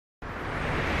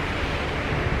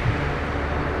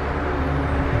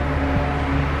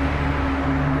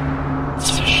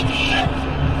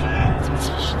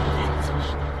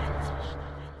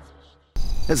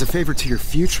As a favor to your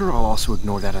future, I'll also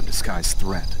ignore that undisguised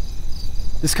threat.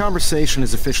 This conversation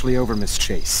is officially over, Miss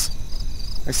Chase.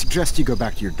 I suggest you go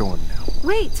back to your dorm now.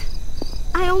 Wait!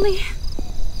 I only...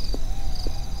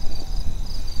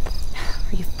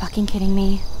 Are you fucking kidding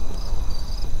me?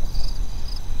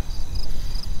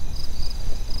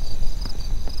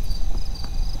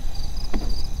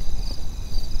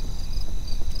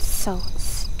 So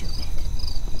stupid.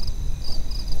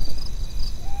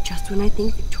 Just when I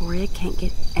think Victoria can't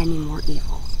get any more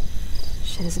evil.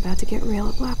 Shit is about to get real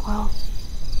at Blackwell.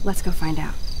 Let's go find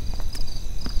out.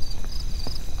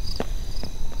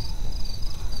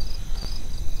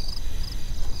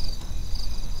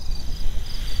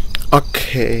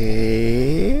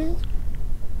 Okay.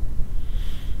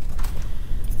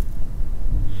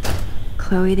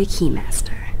 Chloe the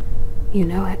Keymaster. You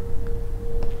know it.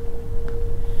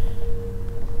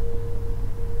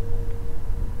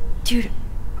 Dude,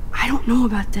 I don't know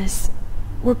about this.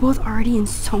 We're both already in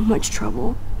so much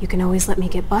trouble. You can always let me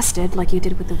get busted like you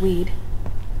did with the weed.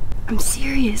 I'm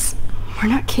serious. We're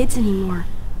not kids anymore.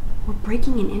 We're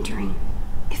breaking and entering.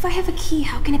 If I have a key,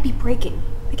 how can it be breaking?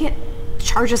 I get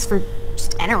charges for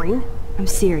just entering. I'm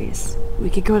serious.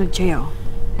 We could go to jail.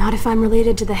 Not if I'm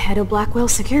related to the head of Blackwell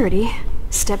Security.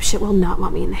 Stepshit will not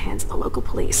want me in the hands of the local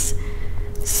police.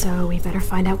 So we better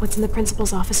find out what's in the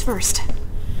principal's office first.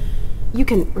 You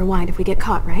can rewind if we get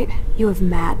caught, right? You have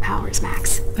mad powers,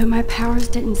 Max. But my powers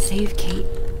didn't save Kate.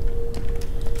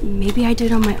 Maybe I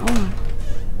did on my own.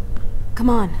 Come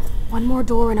on. One more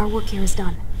door and our work here is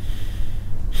done.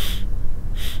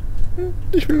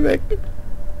 Ich will weg.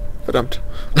 Verdammt.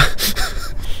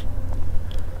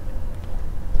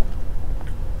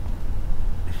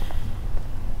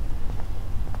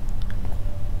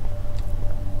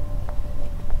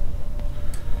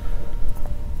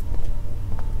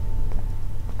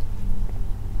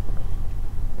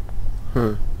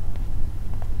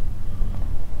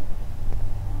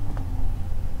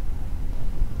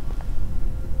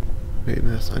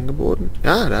 Wem das angeboten?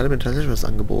 Ja, da hat er mir tatsächlich was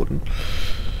angeboten.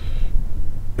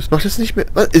 Es macht es nicht mehr.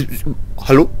 Was?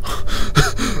 Hallo?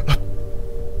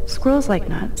 Squirrels like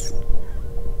nuts.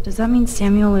 Does that mean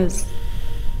Samuel is...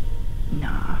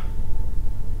 Nah.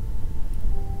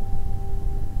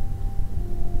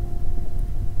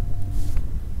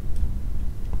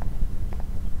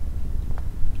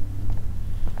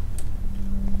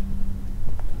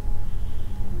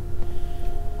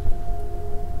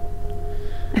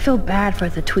 I feel bad for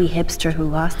the twee hipster who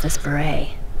lost his beret.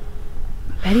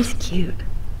 I bet he's cute.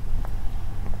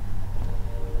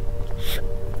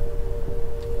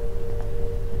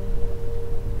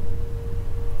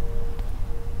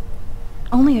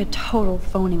 Only a total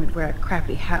phony would wear a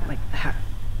crappy hat like that.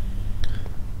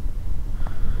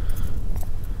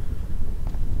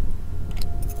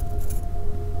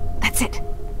 That's it.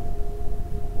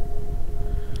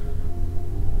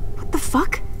 What the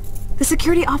fuck? The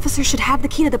security officer should have the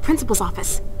key to the principal's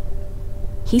office.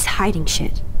 He's hiding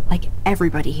shit, like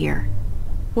everybody here.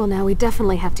 Well, now we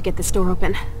definitely have to get this door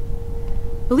open.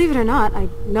 Believe it or not, I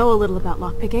know a little about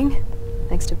lockpicking,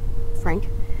 thanks to Frank.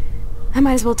 I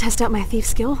might as well test out my thief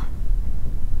skill.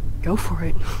 Go for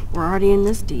it. We're already in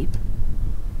this deep.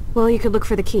 Well, you could look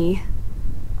for the key,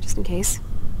 just in case.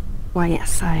 Why,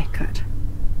 yes, I could.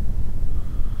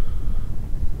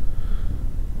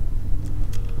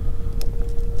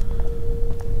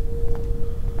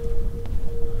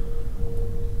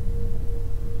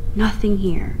 Nothing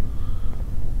here.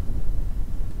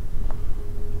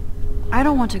 I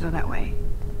don't want to go that way.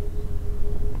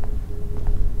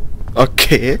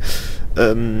 Okay.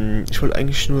 Ich wollte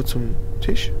eigentlich nur zum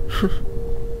Tisch.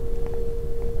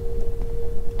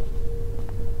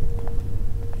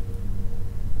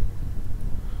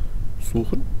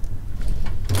 Suchen.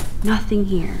 Nothing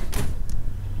here.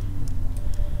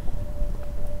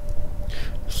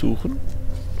 Suchen.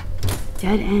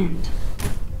 Dead end.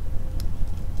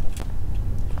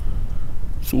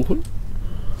 Suchen.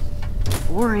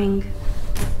 Boring.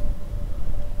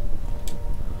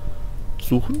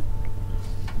 Suchen.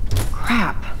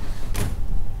 Crap.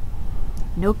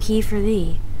 No key for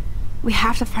thee. We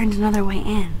have to find another way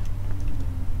in.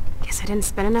 Guess I didn't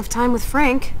spend enough time with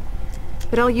Frank.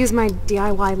 But I'll use my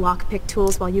DIY lockpick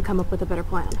tools while you come up with a better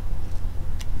plan.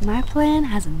 My plan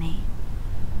has a name.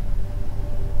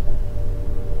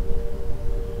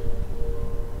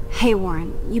 Hey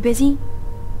Warren, you busy?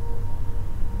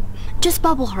 Just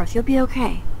bubble hearth, you'll be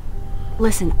okay.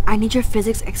 Listen, I need your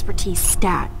physics expertise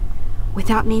stat.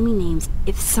 Without naming names,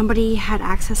 if somebody had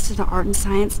access to the art and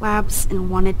science labs and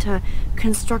wanted to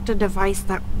construct a device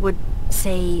that would,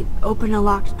 say, open a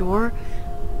locked door,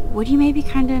 would you maybe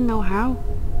kinda know how?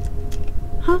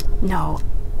 Huh? No,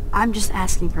 I'm just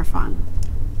asking for fun.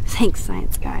 Thanks,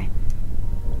 science guy.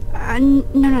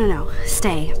 No.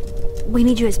 Stay. We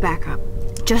need you as backup.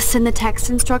 Just send the text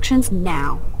instructions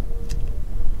now.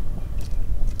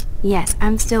 Yes,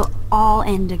 I'm still all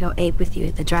in to go ape with you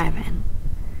at the drive-in.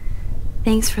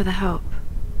 Thanks for the help.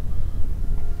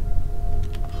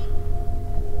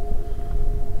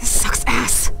 This sucks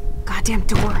ass. Goddamn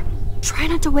door. Try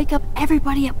not to wake up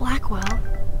everybody at Blackwell.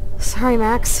 Sorry,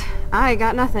 Max. I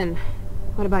got nothing.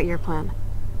 What about your plan?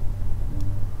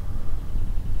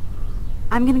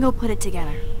 I'm gonna go put it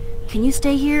together. Can you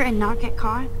stay here and not get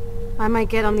caught? I might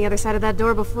get on the other side of that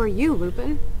door before you,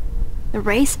 Lupin. The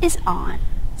race is on.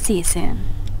 See you soon.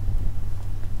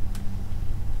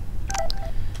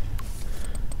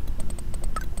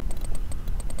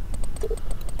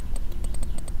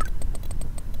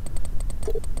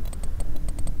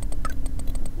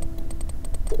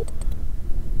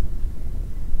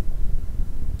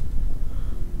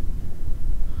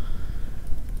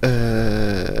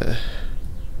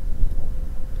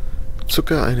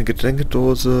 Zucker, eine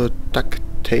Getränkedose, Duct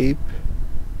Tape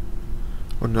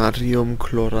und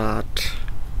Natriumchlorat.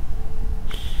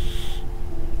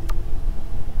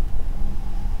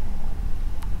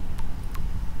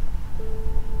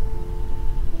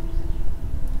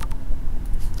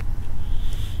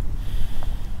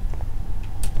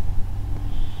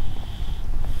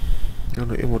 Ja,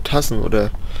 noch irgendwo Tassen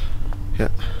oder... Ja.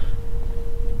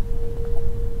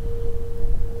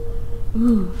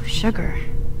 Ooh, sugar.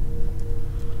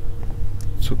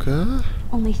 Zucker.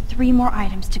 Only 3 more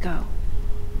items to go.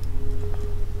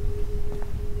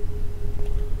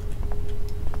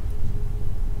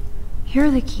 Here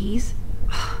are the keys.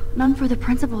 None for the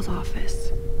principal's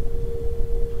office.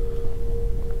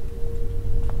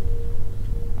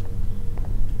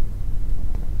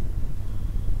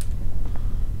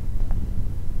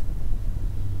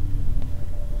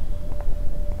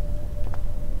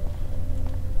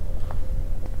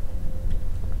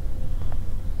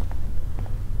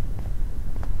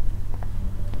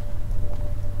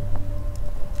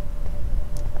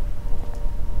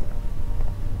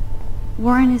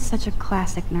 Warren is such a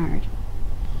classic nerd.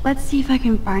 Let's see if I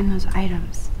can find those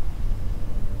items.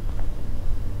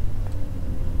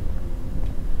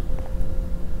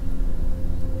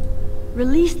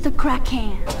 Release the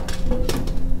Kraken!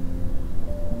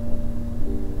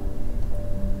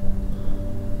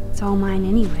 It's all mine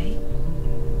anyway.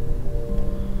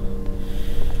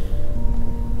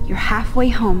 You're halfway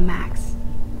home, Max.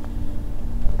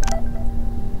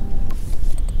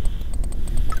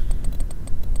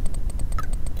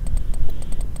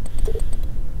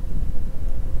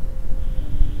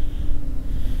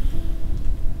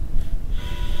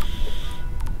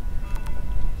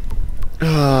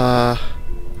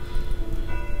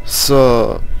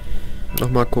 So.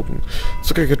 Nochmal gucken.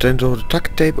 Zuckergetränke,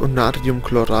 Duct Tape und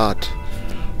Natriumchlorat.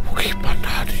 Wo kriegt man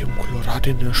Natriumchlorat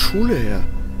in der Schule her?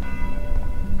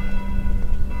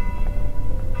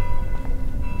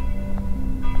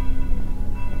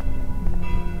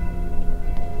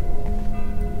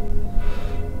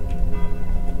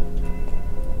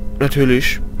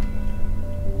 Natürlich.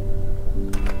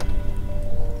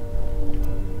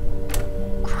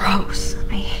 Gross.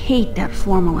 I hate that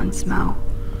formalin smell.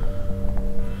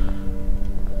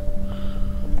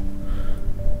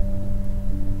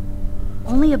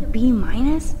 Only a B-?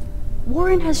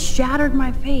 Warren has shattered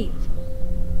my faith.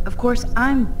 Of course,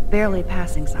 I'm barely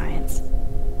passing science.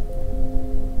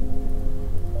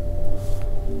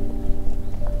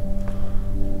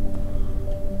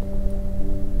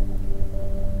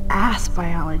 Ass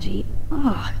biology.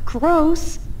 Ugh,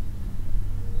 gross.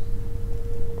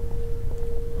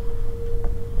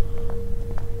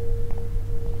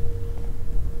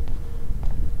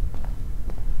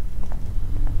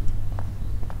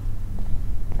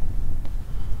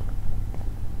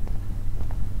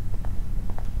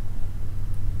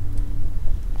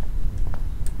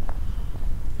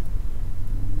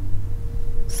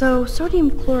 So,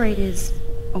 sodium chlorate is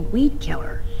a weed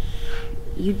killer.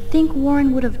 You'd think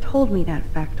Warren would have told me that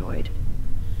factoid.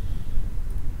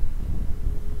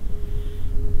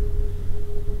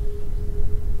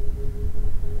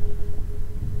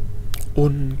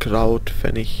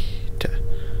 Unkrautvernichter.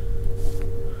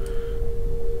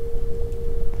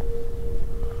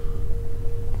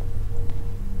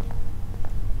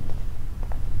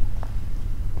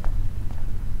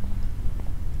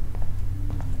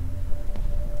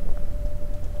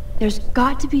 There's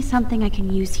got to be something I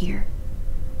can use here.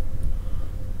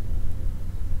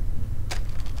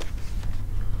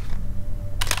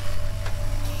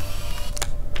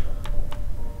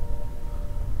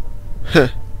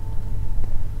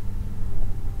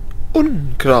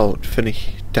 Kraut, finde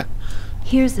ich. Da.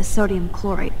 Here's the sodium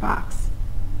chlorate box.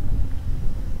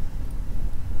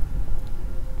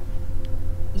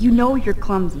 You know you're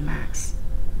clumsy, Max.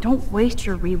 Don't waste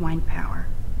your rewind power.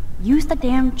 Use the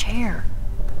damn chair.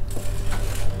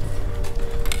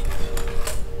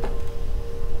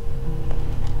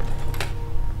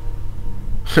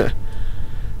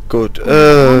 Gut,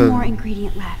 One more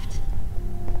ingredient left.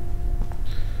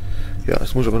 ja,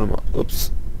 es muss aber nochmal,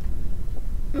 ups.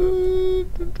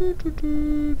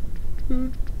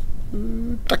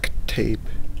 Duct Tape.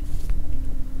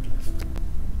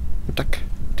 Duct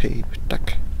Tape,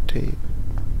 Duct Tape.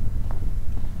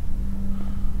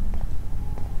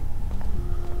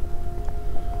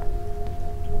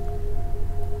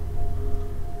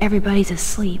 Everybody's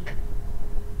asleep.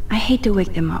 I hate to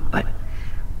wake them up, but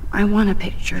I want a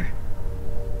picture.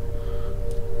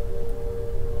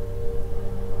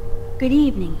 Good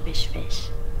evening, fish.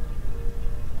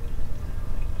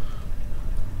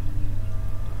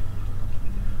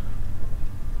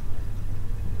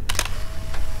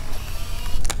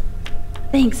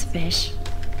 Thanks, fish.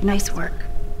 Nice work.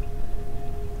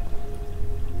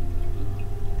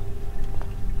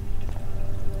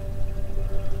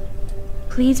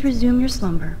 Please resume your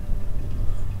slumber.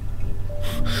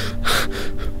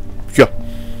 Ja.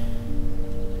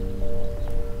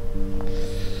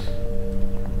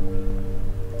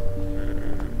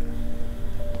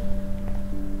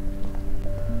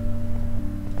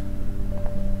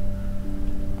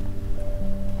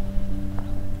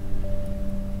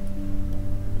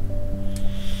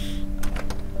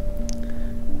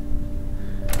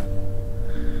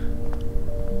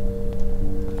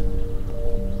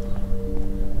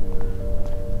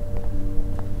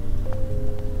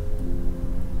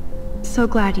 So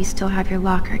glad you still have your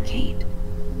locker, Kate.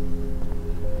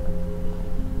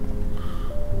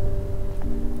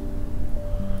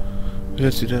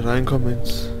 Jetzt wieder reinkommen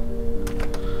ins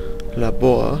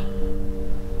Labor.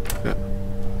 Ja.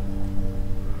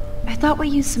 I thought we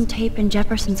used some tape in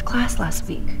Jefferson's class last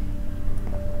week.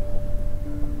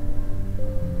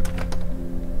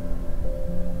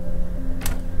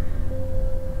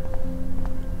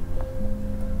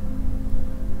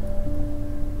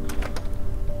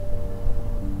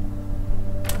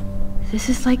 This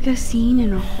is like a scene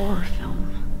in a horror film.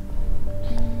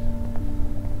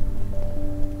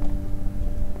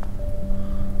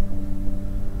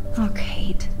 Oh,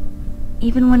 Kate.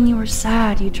 Even when you were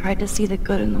sad, you tried to see the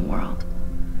good in the world.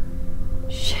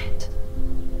 Shit.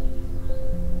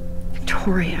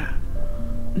 Victoria.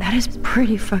 That is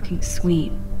pretty fucking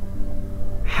sweet.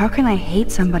 How can I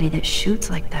hate somebody that shoots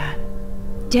like that?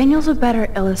 Daniel's a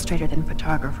better illustrator than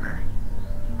photographer,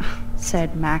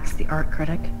 said Max, the art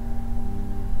critic.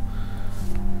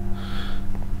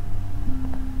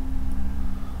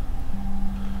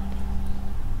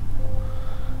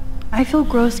 I feel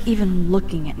gross even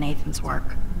looking at Nathan's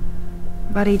work,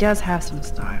 but he does have some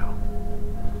style.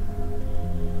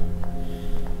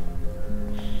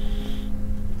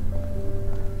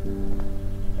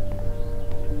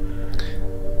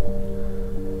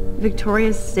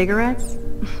 Victoria's cigarettes?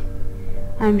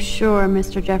 I'm sure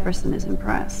Mr. Jefferson is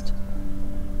impressed.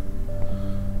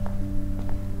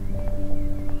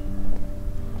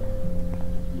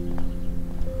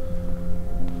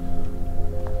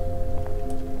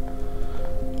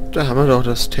 Da haben wir doch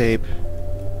das Tape.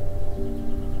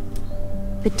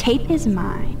 The tape is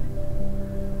mine.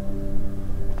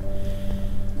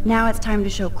 Now it's time to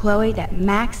show Chloe that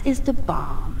Max is the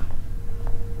bomb.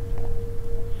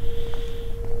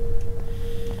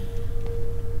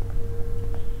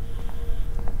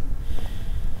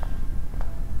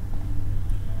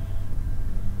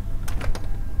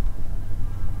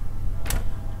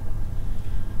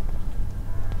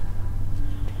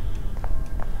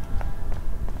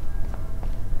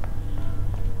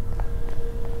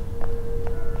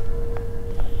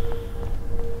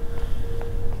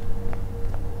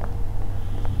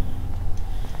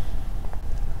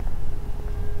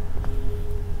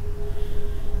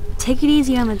 Take it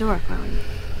easy on the door, Chloe.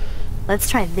 Let's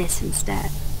try this instead.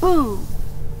 Boom!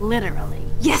 Literally.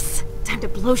 Yes! Time to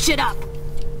blow shit up!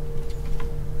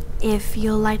 If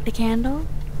you'll light the candle.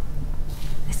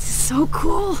 This is so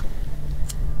cool!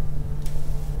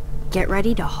 Get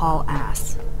ready to haul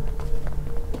ass.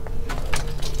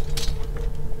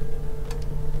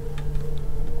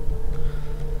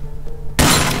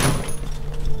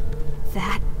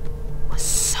 That was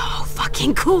so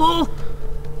fucking cool!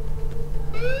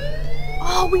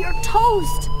 Oh, we are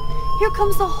toast! Here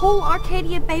comes the whole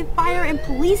Arcadia Bay Fire and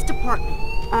Police Department.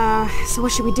 So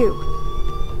what should we do?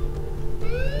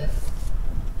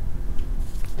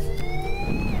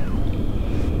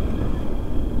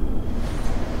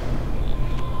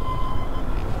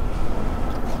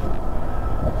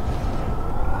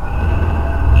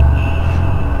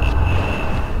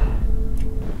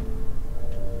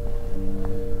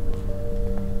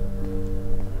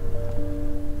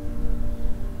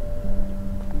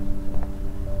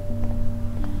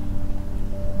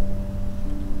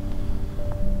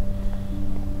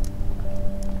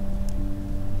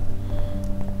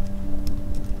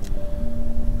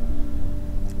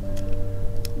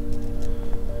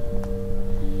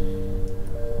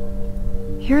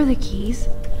 Here are the keys.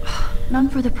 None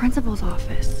for the principal's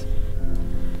office.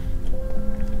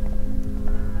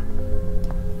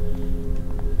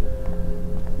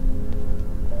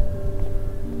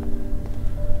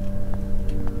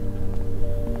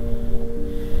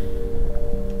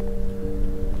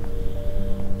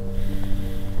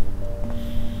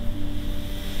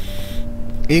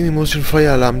 Irgendwie muss ich den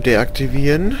Feueralarm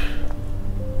deaktivieren.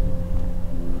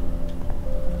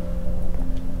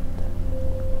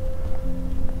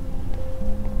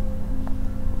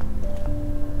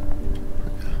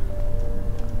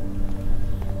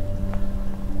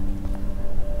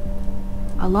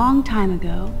 A long time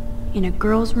ago, in a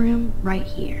girl's room right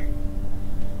here.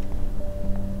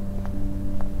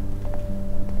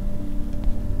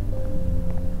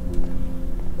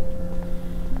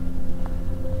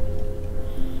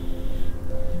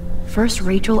 First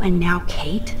Rachel and now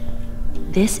Kate?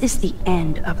 This is the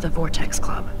end of the Vortex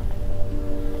Club.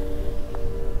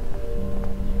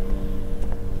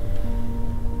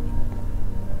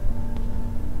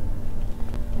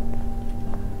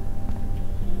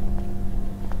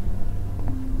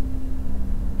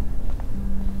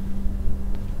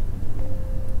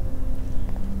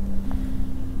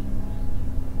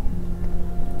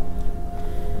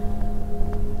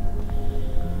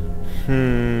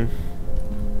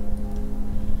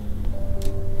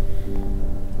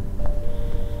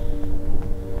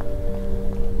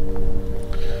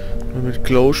 Mit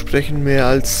Glow sprechen mehr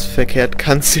als verkehrt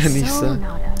kann's ja nicht sein.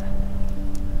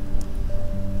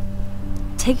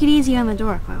 Take it easy on the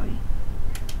door, Chloe.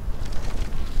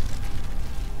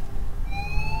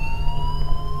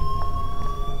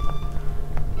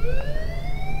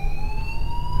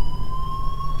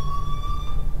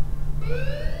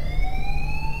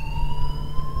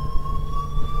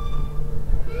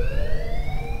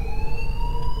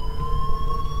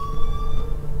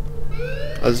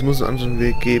 Also es muss einen anderen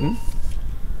Weg geben.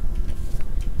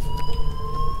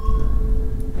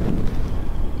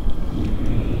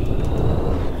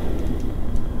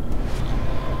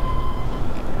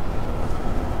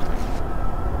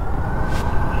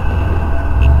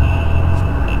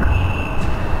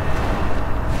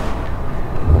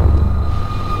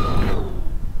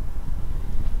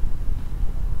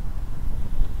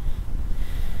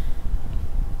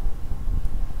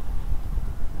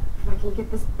 Get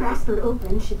this bastard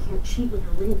open, she can't cheat with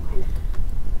her rewind.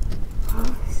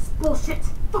 Oh, this is bullshit.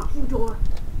 Fuck you, door.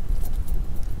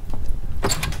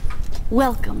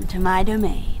 Welcome to my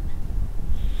domain.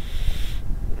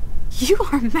 You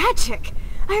are magic.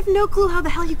 I have no clue how the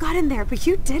hell you got in there, but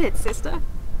you did it, sister.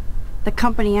 The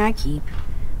company I keep.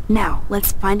 Now,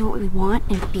 let's find what we want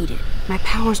and beat it. My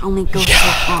powers only go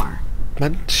so far.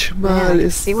 Manchmal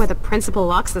ist... See why the principal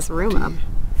locks this room up.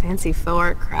 Fancy faux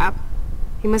art crap.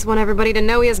 He must want everybody to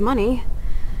know he has money,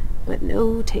 but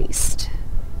no taste.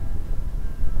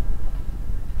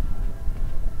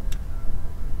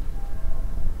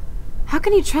 How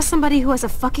can you trust somebody who has a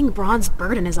fucking bronze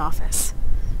bird in his office?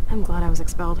 I'm glad I was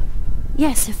expelled.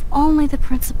 Yes, if only the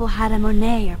principal had a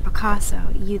Monet or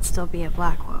Picasso, you'd still be at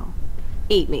Blackwell.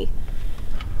 Eat me.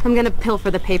 I'm gonna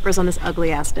pilfer the papers on this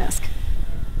ugly-ass desk.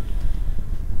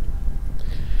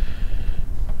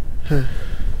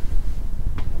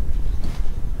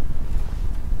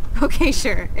 Okay,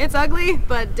 sure. It's ugly,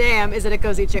 but damn, is it a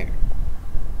cozy chair.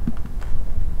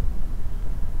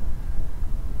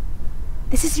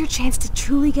 This is your chance to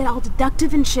truly get all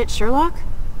deductive and shit, Sherlock.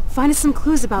 Find us some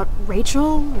clues about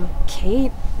Rachel, or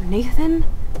Kate, or Nathan.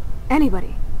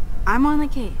 Anybody. I'm on the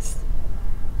case.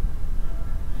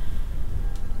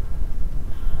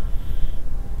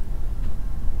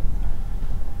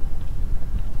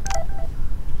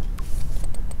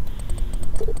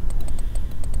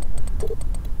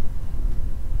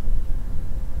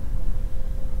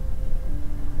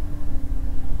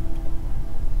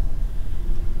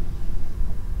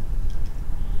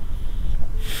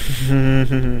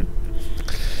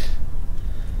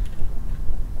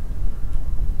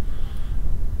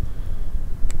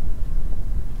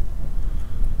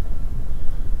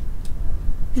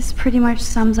 This pretty much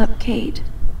sums up Kate.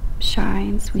 Shy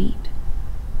and sweet.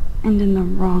 And in the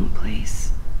wrong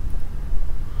place.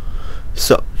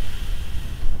 So.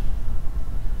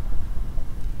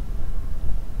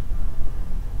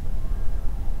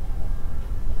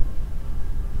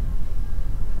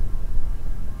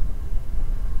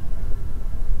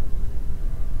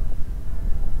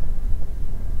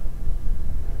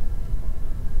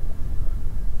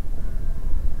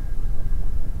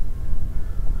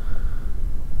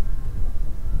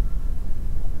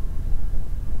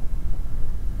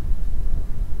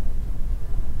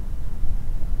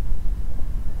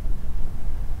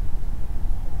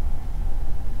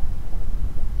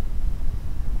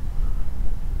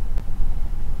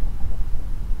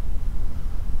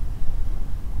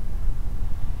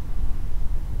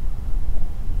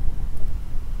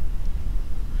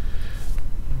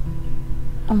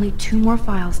 Only 2 more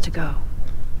files to go.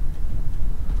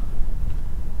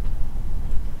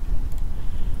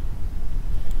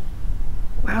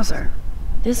 Wowzer.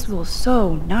 This will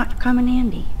so not come in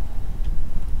handy.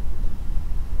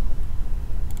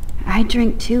 I'd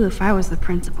drink too if I was the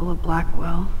principal of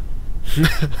Blackwell.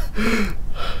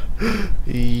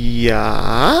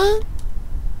 Ja?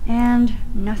 And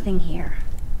nothing here.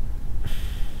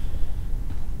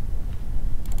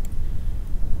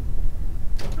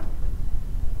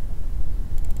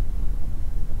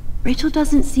 Rachel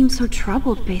doesn't seem so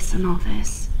troubled based on all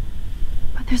this.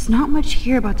 But there's not much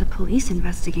here about the police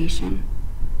investigation.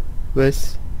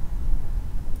 Was?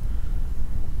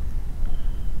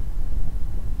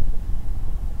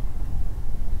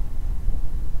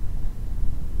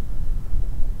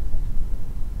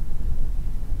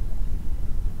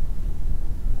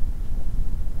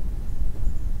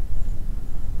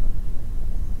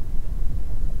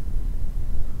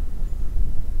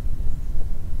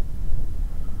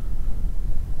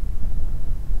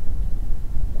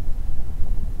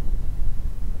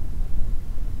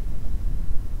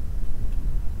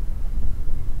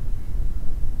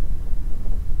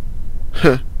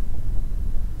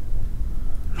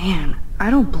 Man,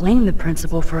 I don't blame the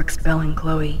principal for expelling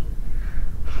Chloe.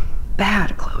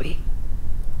 Bad Chloe.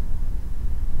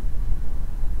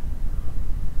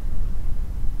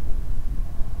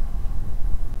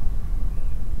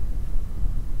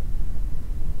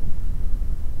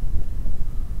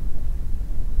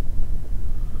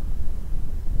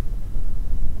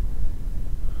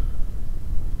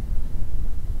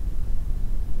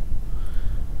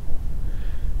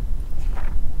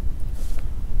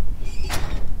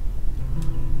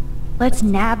 Let's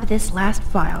nab this last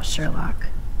file, Sherlock.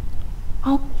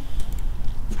 Oh,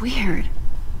 weird.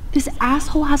 This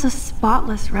asshole has a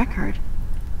spotless record.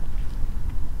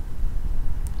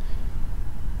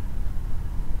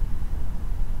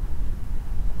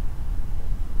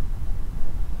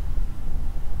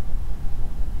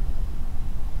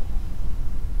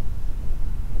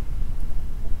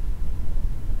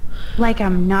 Like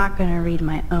I'm not gonna read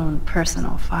my own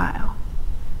personal file.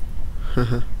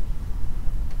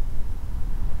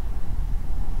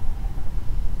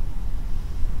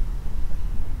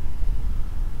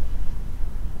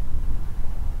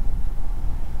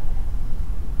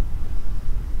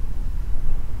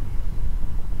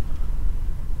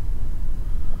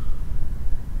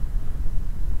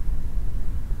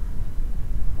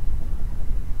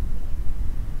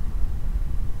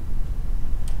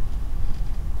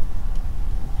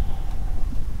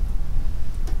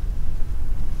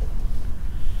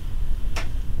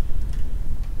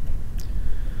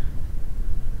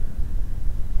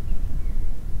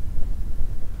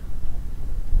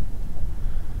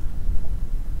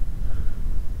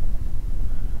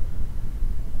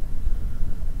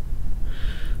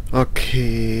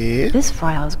 Okay. This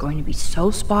file is going to be so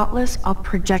spotless, I'll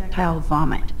projectile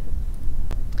vomit.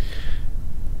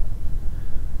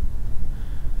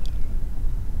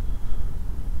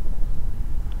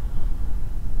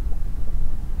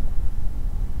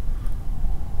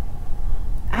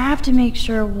 I have to make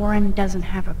sure Warren doesn't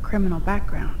have a criminal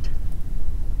background.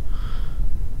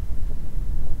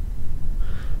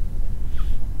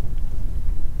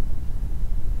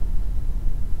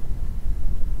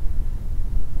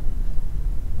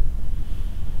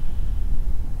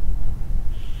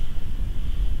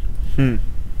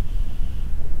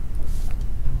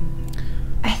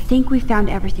 I think we found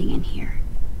everything in here.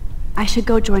 I should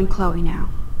go join Chloe now.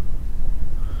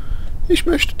 Ich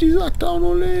möchte diese Akte auch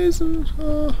noch lesen.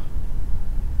 Ah.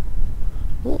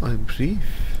 Oh, ein Brief.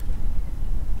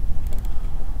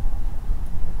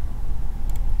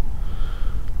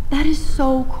 That is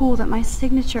so cool that my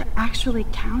signature actually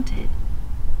counted.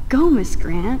 Go, Miss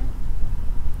Grant.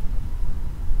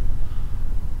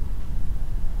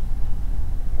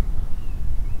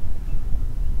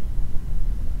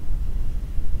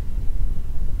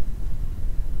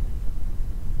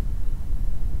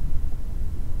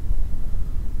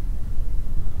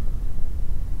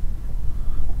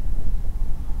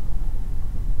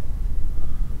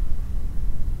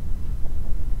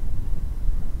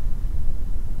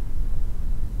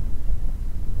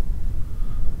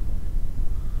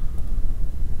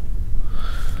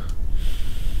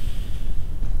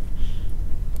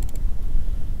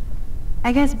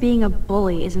 I guess being a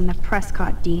bully is in the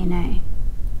Prescott DNA.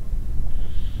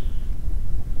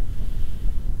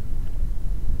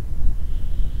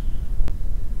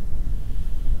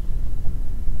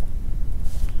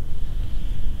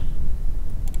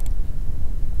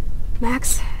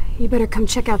 Max, you better come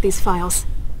check out these files.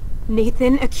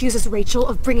 Nathan accuses Rachel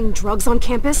of bringing drugs on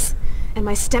campus. and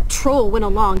my step troll went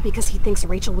along because he thinks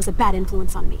Rachel was a bad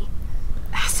influence on me.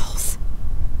 Assholes.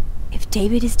 If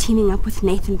David is teaming up with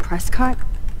Nathan Prescott,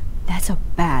 that's a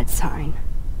bad sign.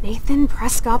 Nathan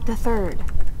Prescott III.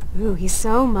 Ooh, he's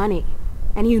so money.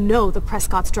 And you know the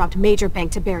Prescotts dropped major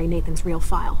bank to bury Nathan's real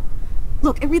file.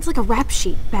 Look, it reads like a rap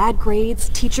sheet. Bad grades,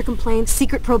 teacher complaints,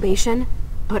 secret probation.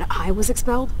 But I was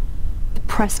expelled? The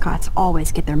Prescotts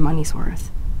always get their money's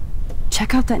worth.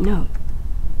 Check out that note.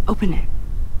 Open it.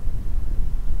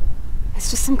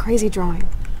 It's just some crazy drawing.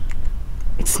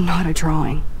 It's not a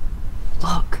drawing.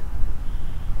 Look.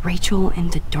 Rachel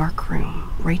in the dark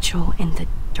room. Rachel in the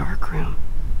dark room.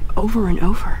 Over and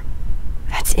over.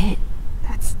 That's it.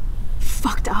 That's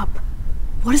fucked up.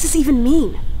 What does this even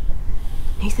mean?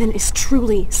 Nathan is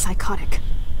truly psychotic.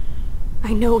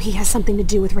 I know he has something to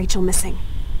do with Rachel missing.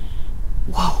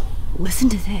 Whoa, listen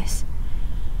to this.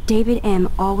 David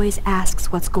M. always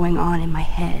asks what's going on in my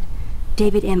head.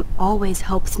 David M. always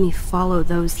helps me follow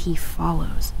those he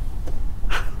follows.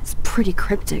 It's pretty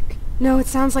cryptic. No, it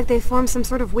sounds like they formed some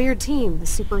sort of weird team, the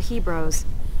Super Hebrews.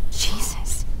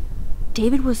 Jesus.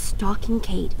 David was stalking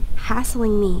Kate,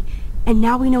 hassling me, and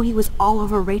now we know he was all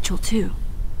over Rachel too.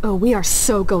 Oh, we are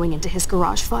so going into his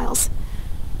garage files.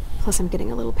 Plus I'm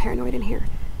getting a little paranoid in here.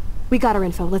 We got our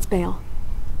info, let's bail.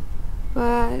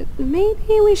 But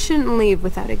maybe we shouldn't leave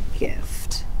without a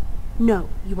gift. No,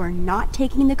 you are not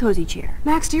taking the cozy chair.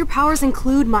 Max, do your powers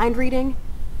include mind reading?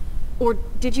 Or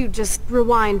did you just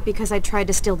rewind because I tried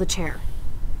to steal the chair?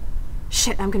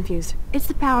 Shit, I'm confused. It's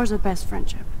the powers of best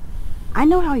friendship. I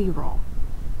know how you roll.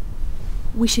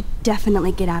 We should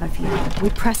definitely get out of here. We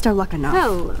pressed our luck enough.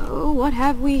 Hello, what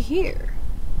have we here?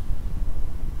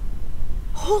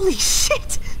 Holy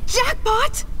shit!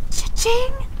 Jackpot!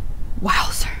 Cha-ching!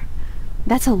 Wowzer.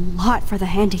 That's a lot for the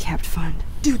handicapped fund.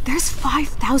 Dude, there's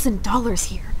 $5,000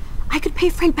 here. I could pay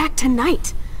Frank back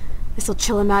tonight. This'll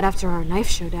chill him out after our knife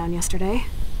showdown yesterday.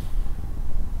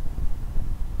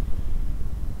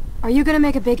 Are you gonna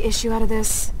make a big issue out of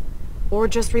this? Or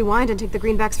just rewind and take the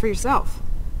greenbacks for yourself?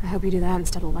 I hope you do that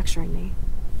instead of lecturing me.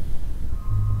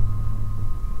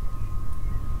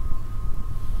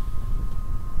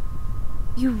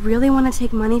 You really want to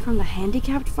take money from the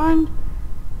handicapped fund?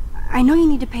 I know you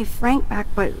need to pay Frank back,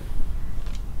 but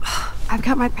I've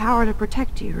got my power to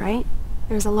protect you, right?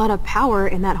 There's a lot of power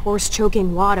in that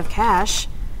horse-choking wad of cash.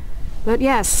 But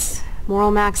yes, Moral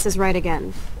Max is right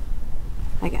again.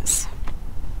 I guess.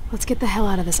 Let's get the hell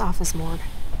out of this office morgue.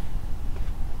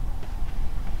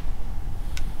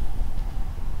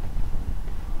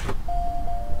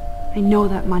 I know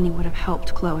that money would have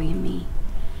helped Chloe and me.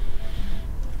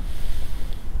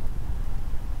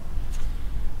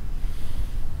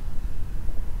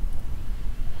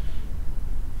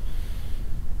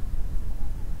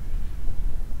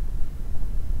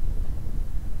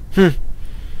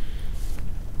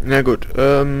 Na gut,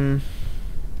 gehen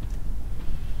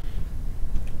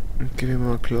wir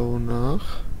mal Chloe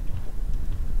nach.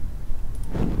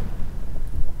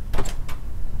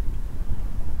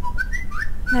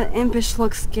 That impish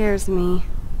look scares me.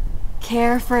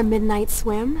 Care for a midnight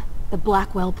swim? The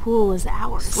Blackwell pool is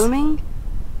ours. Swimming?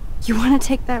 You want to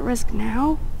take that risk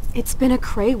now? It's been a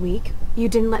cray week. You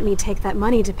didn't let me take that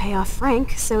money to pay off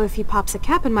Frank, so if he pops a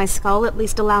cap in my skull, at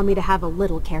least allow me to have a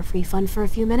little carefree fun for a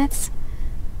few minutes.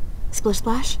 Splish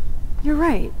Splash? You're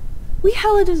right. We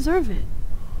hella deserve it.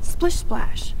 Splish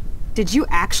Splash. Did you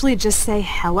actually just say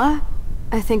hella?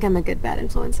 I think I'm a good bad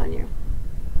influence on you.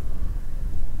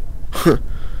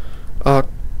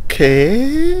 Okay.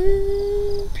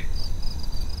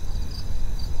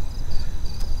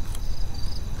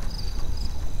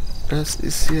 Das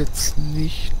ist jetzt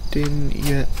nicht den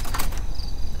ihr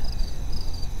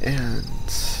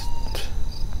Ernst.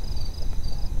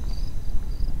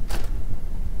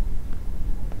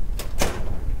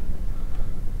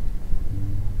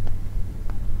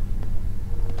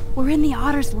 We're in the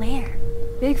otter's lair.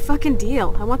 Big fucking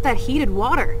deal. I want that heated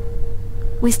water.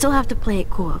 We still have to play it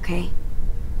cool, okay?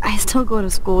 I still go to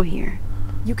school here.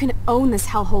 You can own this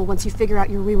hellhole once you figure out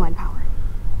your rewind power.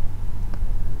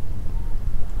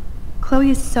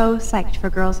 Chloe is so psyched for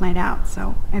girls' night out,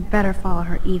 so I better follow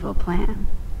her evil plan.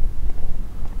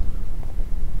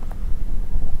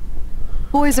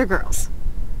 Boys or girls?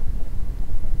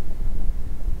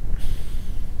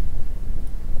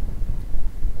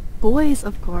 Boys,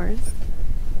 of course.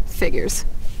 Figures.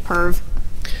 Perv.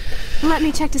 Let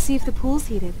me check to see if the pool's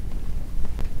heated.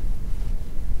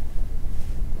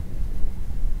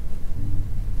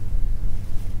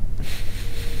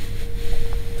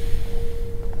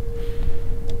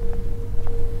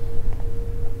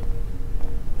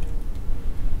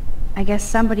 I guess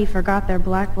somebody forgot their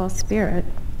Blackwell spirit.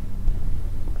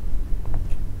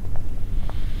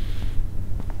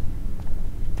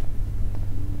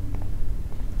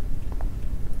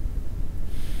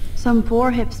 Some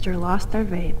poor hipster lost their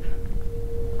vape.